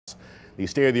The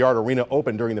state-of-the-art arena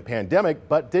opened during the pandemic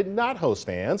but did not host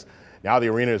fans. Now the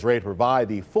arena is ready to provide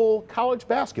the full college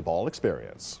basketball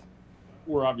experience.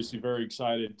 We're obviously very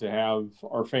excited to have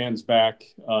our fans back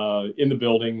in the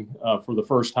building for the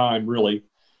first time, really.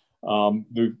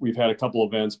 We've had a couple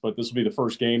events, but this will be the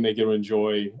first game they get to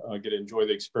enjoy the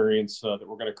experience that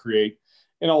we're going to create.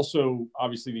 And also,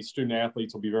 obviously, these student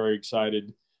athletes will be very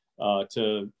excited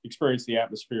to experience the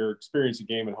atmosphere, experience a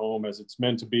game at home as it's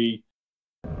meant to be.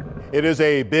 It is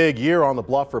a big year on the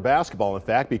Bluff for basketball, in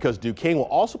fact, because Duquesne will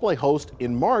also play host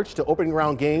in March to opening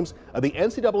round games of the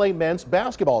NCAA men's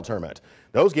basketball tournament.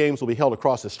 Those games will be held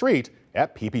across the street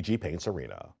at PPG Paints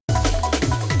Arena.